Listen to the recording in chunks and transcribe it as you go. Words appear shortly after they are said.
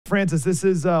Frances, this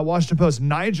is Washington Post.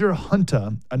 Niger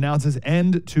junta announces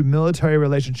end to military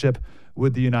relationship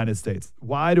with the United States.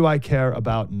 Why do I care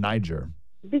about Niger?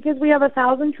 Because we have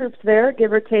 1,000 troops there,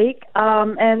 give or take,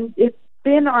 and it's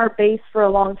been our base for a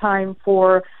long time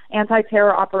for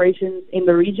anti-terror operations in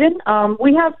the region.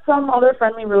 We have some other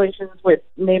friendly relations with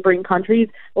neighboring countries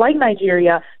like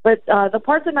Nigeria, but the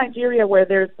parts of Nigeria where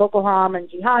there's Boko Haram and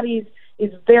jihadis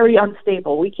is very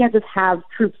unstable. We can't just have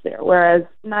troops there, whereas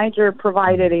Niger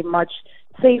provided a much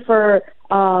safer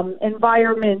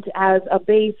environment as a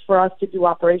base for us to do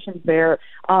operations there.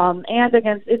 And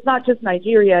against, it's not just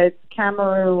Nigeria, it's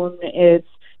Cameroon, it's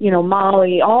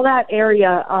Mali, all that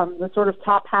area, the sort of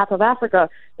top half of Africa.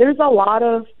 There's a lot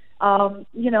of,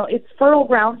 it's fertile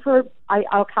ground for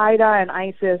Al-Qaeda and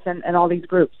ISIS and all these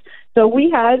groups. So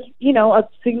we had, a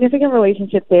significant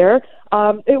relationship there.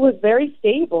 It was very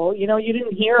stable. You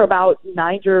didn't hear about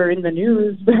Niger in the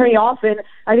news very often.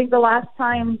 I think the last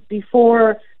time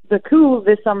before the coup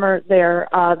this summer there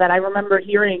that I remember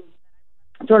hearing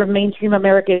sort of mainstream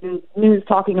American news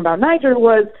talking about Niger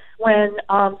was when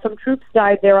some troops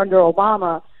died there under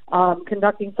Obama,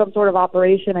 conducting some sort of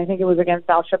operation. I think it was against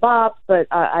Al-Shabaab, but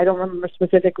I don't remember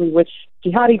specifically which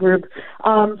jihadi group.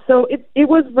 So it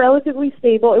was relatively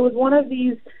stable. It was one of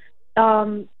these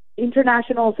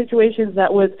international situations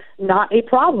that was not a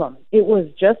problem. It was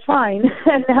just fine.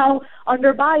 And now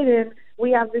under Biden,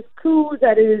 we have this coup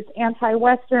that is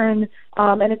anti-Western,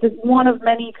 and it's one of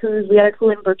many coups. We had a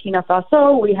coup in Burkina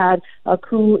Faso. We had a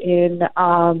coup in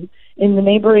the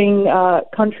neighboring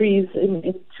countries,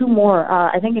 in two more,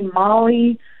 I think in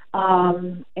Mali,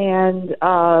 and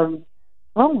oh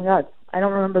my God, I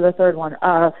don't remember the third one,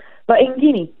 but in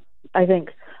Guinea, I think.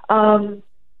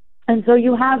 And so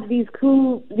you have these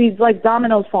like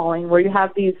dominoes falling, where you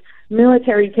have these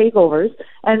military takeovers,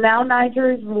 and now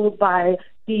Niger is ruled by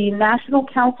the National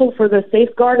Council for the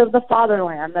Safeguard of the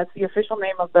Fatherland. That's the official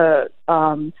name of the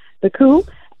coup.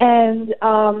 And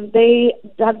they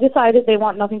have decided they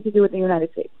want nothing to do with the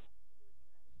United States.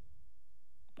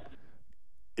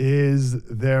 Is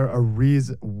there a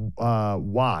reason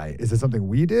why? Is it something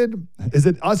we did? Is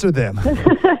it us or them?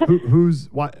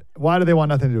 Why do they want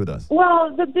nothing to do with us?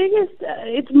 Well, the biggest,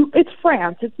 it's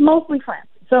France. It's mostly France.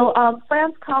 So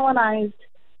France colonized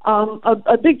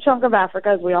a big chunk of Africa,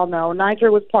 as we all know.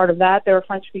 Niger was part of that. They're a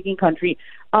French-speaking country.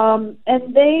 And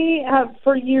they have,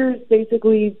 for years,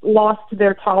 basically lost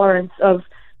their tolerance of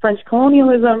French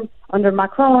colonialism under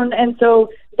Macron. And so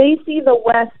they see the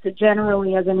West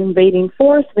generally as an invading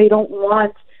force. They don't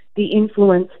want the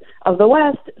influence of the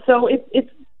West. So it's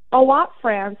a lot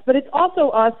France, but it's also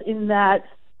us in that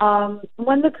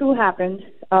when the coup happened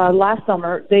last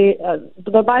summer, the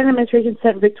Biden administration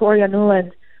sent Victoria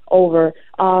Nuland over,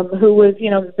 who was,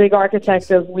 the big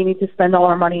architect of we need to spend all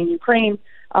our money in Ukraine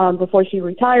before she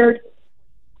retired.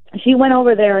 She went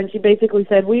over there and she basically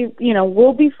said,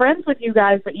 we'll be friends with you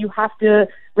guys, but you have to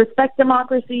respect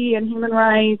democracy and human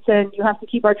rights, and you have to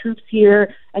keep our troops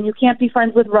here, and you can't be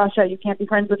friends with Russia, you can't be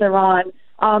friends with Iran.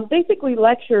 Basically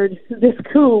lectured this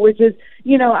coup, which is,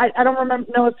 I don't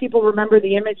know if people remember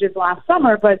the images last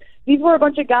summer, but these were a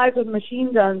bunch of guys with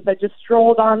machine guns that just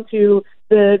strolled onto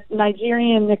the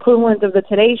Nigerian equivalent of the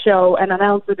Today Show and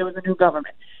announced that there was a new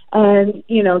government. And,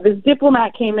 this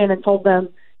diplomat came in and told them,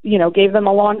 gave them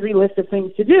a laundry list of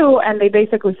things to do, and they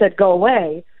basically said, go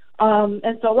away.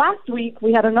 And so last week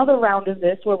we had another round of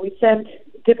this where we sent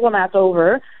diplomats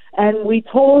over, and we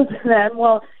told them,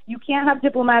 well, you can't have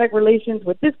diplomatic relations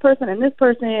with this person, and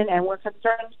we're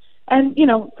concerned. And,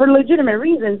 for legitimate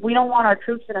reasons, we don't want our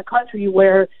troops in a country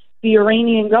where the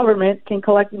Iranian government can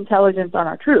collect intelligence on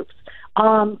our troops.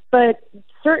 But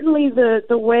certainly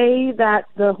the way that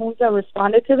the junta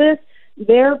responded to this,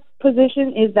 their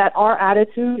position is that our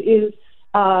attitude is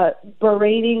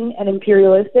berating and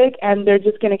imperialistic, and they're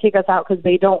just going to kick us out because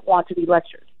they don't want to be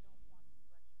lectured.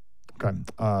 Okay.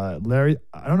 Larry,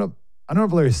 I don't know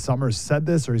if Larry Summers said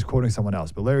this or he's quoting someone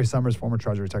else, but Larry Summers, former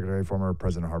Treasury Secretary, former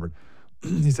president of Harvard,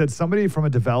 he said, somebody from a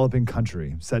developing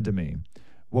country said to me,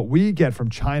 what we get from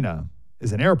China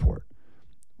is an airport.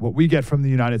 What we get from the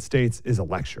United States is a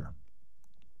lecture.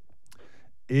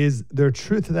 Is there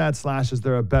truth to that, / is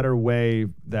there a better way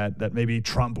that maybe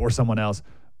Trump or someone else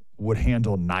would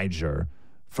handle Niger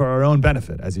for our own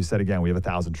benefit? As you said, again, we have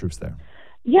 1,000 troops there.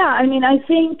 Yeah, I mean, I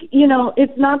think,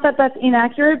 it's not that that's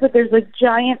inaccurate, but there's a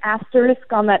giant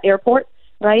asterisk on that airport,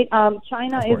 right?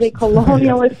 China is a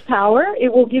colonialist power.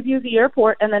 It will give you the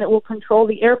airport, and then it will control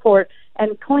the airport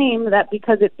and claim that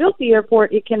because it built the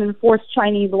airport, it can enforce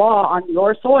Chinese law on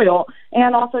your soil,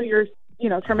 and also you're,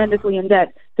 tremendously in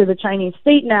debt to the Chinese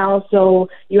state now, so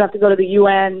you have to go to the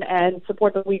UN and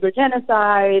support the Uyghur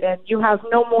genocide, and you have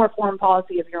no more foreign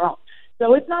policy of your own.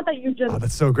 So it's not that you just... Oh,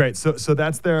 that's so great. So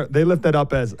that's they lift that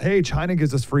up as, hey, China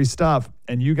gives us free stuff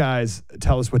and you guys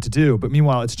tell us what to do. But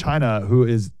meanwhile, it's China who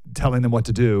is telling them what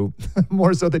to do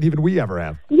more so than even we ever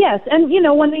have. Yes. And,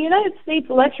 when the United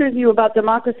States lectures you about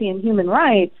democracy and human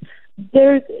rights,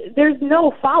 there's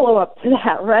no follow-up to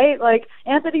that, right? Like,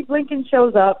 Anthony Blinken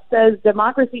shows up, says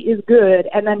democracy is good,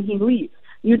 and then he leaves.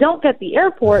 You don't get the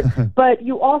airport, but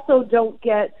you also don't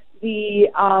get the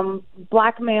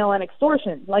blackmail and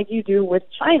extortion like you do with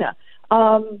China.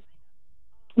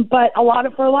 But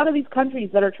for a lot of these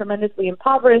countries that are tremendously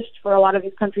impoverished, for a lot of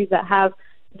these countries that have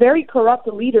very corrupt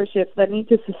leaderships that need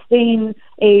to sustain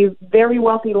a very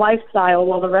wealthy lifestyle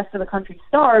while the rest of the country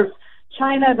starves,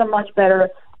 China is a much better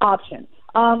option.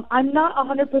 I'm not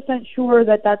 100% sure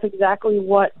that that's exactly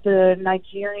what the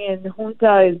Nigerian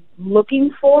junta is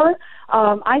looking for.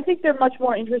 I think they're much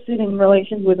more interested in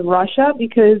relations with Russia,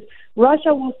 because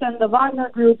Russia will send the Wagner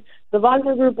Group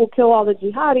will kill all the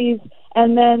jihadis,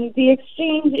 and then the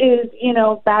exchange is,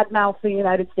 badmouth the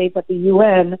United States at the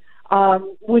UN,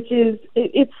 which is,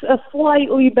 it's a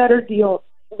slightly better deal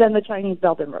than the Chinese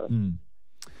Belt and Road. And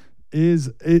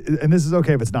this is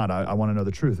okay if it's not, I want to know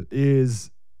the truth,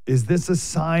 is this a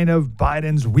sign of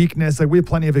Biden's weakness? Like, we have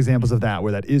plenty of examples of that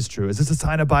where that is true. Is this a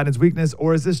sign of Biden's weakness,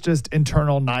 or is this just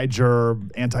internal Niger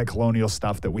anti-colonial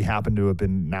stuff that we happen to have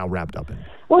been now wrapped up in?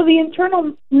 Well, the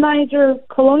internal Niger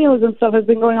colonialism stuff has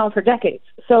been going on for decades.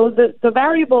 So the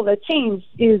variable that changed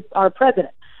is our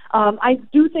president. I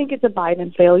do think it's a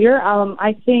Biden failure.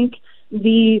 I think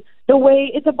the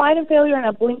way it's a Biden failure and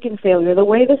a Blinken failure, the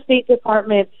way the State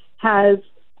Department has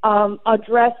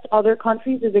addressed other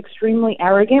countries is extremely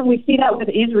arrogant. We see that with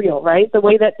Israel, right? The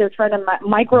way that they're trying to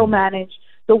micromanage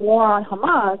the war on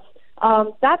Hamas.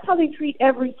 That's how they treat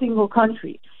every single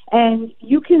country. And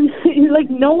you can,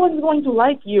 no one's going to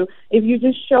like you if you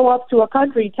just show up to a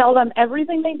country, tell them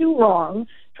everything they do wrong,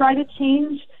 try to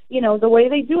change, the way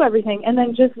they do everything, and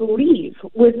then just leave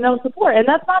with no support. And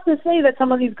that's not to say that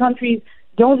some of these countries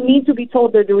don't need to be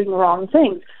told they're doing wrong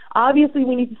things. Obviously,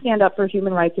 we need to stand up for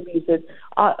human rights abuses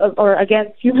or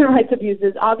against human rights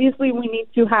abuses. Obviously, we need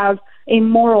to have a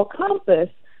moral compass.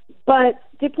 But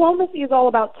diplomacy is all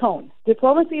about tone.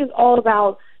 Diplomacy is all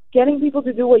about getting people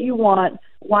to do what you want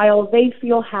while they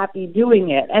feel happy doing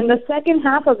it. And the second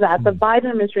half of that, the Biden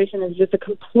administration is just a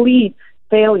complete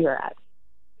failure at.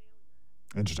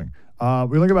 Interesting. We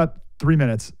only got about 3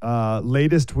 minutes.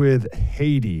 Latest with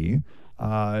Haiti.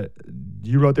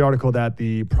 You wrote the article that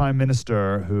the prime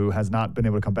minister, who has not been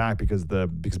able to come back because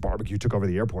barbecue took over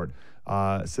the airport,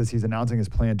 says he's announcing his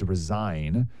plan to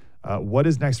resign. What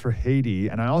is next for Haiti?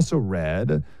 And I also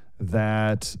read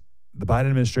that the Biden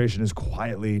administration is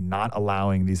quietly not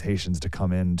allowing these Haitians to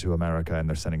come into America, and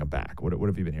they're sending them back. What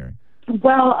have you been hearing?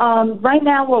 Well, right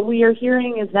now what we are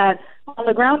hearing is that on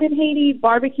the ground in Haiti,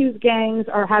 barbecues gangs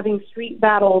are having street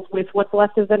battles with what's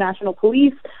left of the national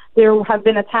police. There have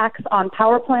been attacks on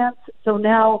power plants. So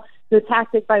now the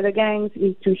tactic by the gangs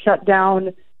is to shut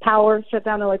down power, shut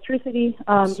down electricity,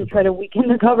 to try to weaken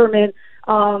the government.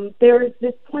 There is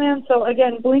this plan. So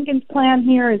again, Blinken's plan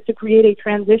here is to create a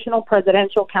transitional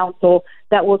presidential council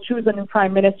that will choose a new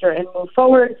prime minister and move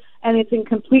forward. And it's in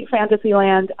complete fantasy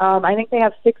land. I think they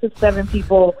have 6 or 7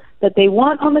 people that they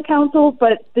want on the council,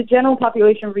 but the general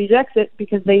population rejects it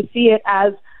because they see it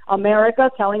as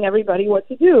America telling everybody what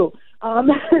to do.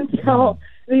 And so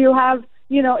you have,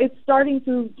 it's starting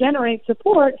to generate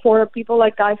support for people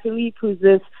like Guy Philippe, who's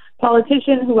this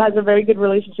politician who has a very good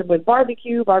relationship with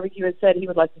Barbecue. Barbecue has said he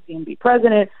would like to see him be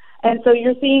president. And so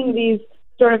you're seeing these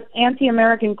sort of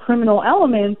anti-American criminal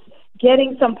elements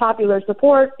getting some popular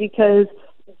support because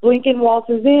Blinken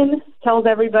waltzes in, tells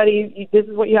everybody this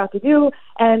is what you have to do,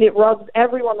 and it rubs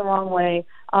everyone the wrong way.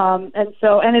 And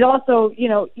it also,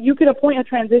 you could appoint a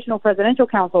transitional presidential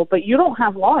council, but you don't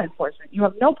have law enforcement. You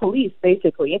have no police,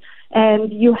 basically,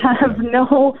 and you have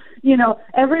no,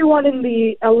 everyone in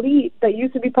the elite that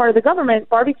used to be part of the government.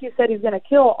 Barbecue said he's going to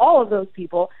kill all of those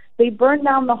people. They burned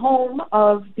down the home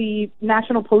of the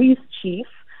national police chief.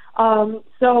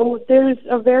 So there's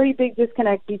a very big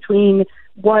disconnect between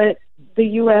what the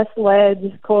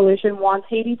U.S.-led coalition wants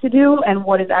Haiti to do and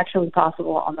what is actually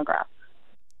possible on the ground.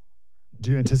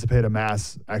 Do you anticipate a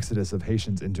mass exodus of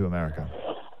Haitians into America?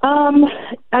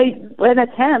 An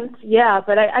attempt, yeah,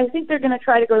 but I think they're going to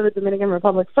try to go to the Dominican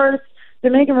Republic first.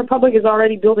 Dominican Republic is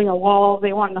already building a wall.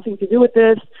 They want nothing to do with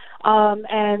this,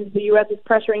 and the U.S. is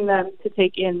pressuring them to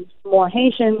take in more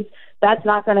Haitians. That's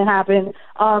not going to happen.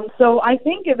 So I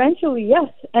think eventually,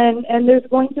 yes, and there's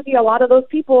going to be a lot of those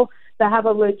people that have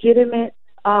a legitimate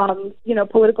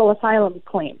political asylum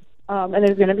claim. And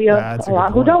there's going to be a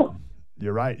lot who don't.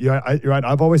 You're right. You're right.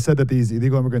 I've always said that these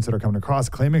illegal immigrants that are coming across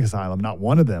claiming asylum, not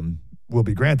one of them will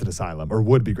be granted asylum or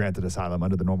would be granted asylum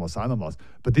under the normal asylum laws.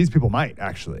 But these people might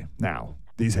actually now,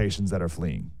 these Haitians that are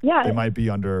fleeing. Yeah. They might be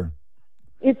under.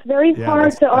 It's very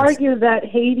hard to argue that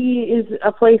Haiti is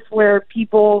a place where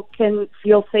people can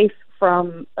feel safe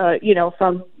from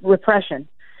repression.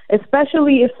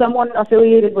 Especially if someone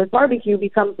affiliated with barbecue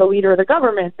becomes the leader of the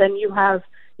government, then you have,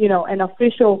 an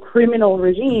official criminal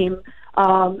regime.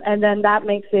 And then that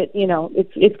makes it,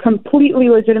 it's completely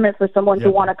legitimate for someone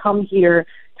to want to come here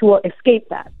to escape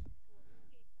that.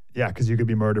 Yeah, because you could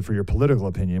be murdered for your political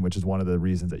opinion, which is one of the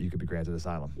reasons that you could be granted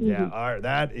asylum. Mm-hmm. Yeah, all right,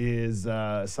 that is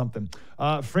something.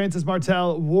 Frances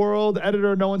Martel, World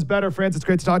Editor, no one's better. Frances,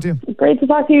 great to talk to you. Great to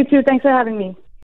talk to you, too. Thanks for having me.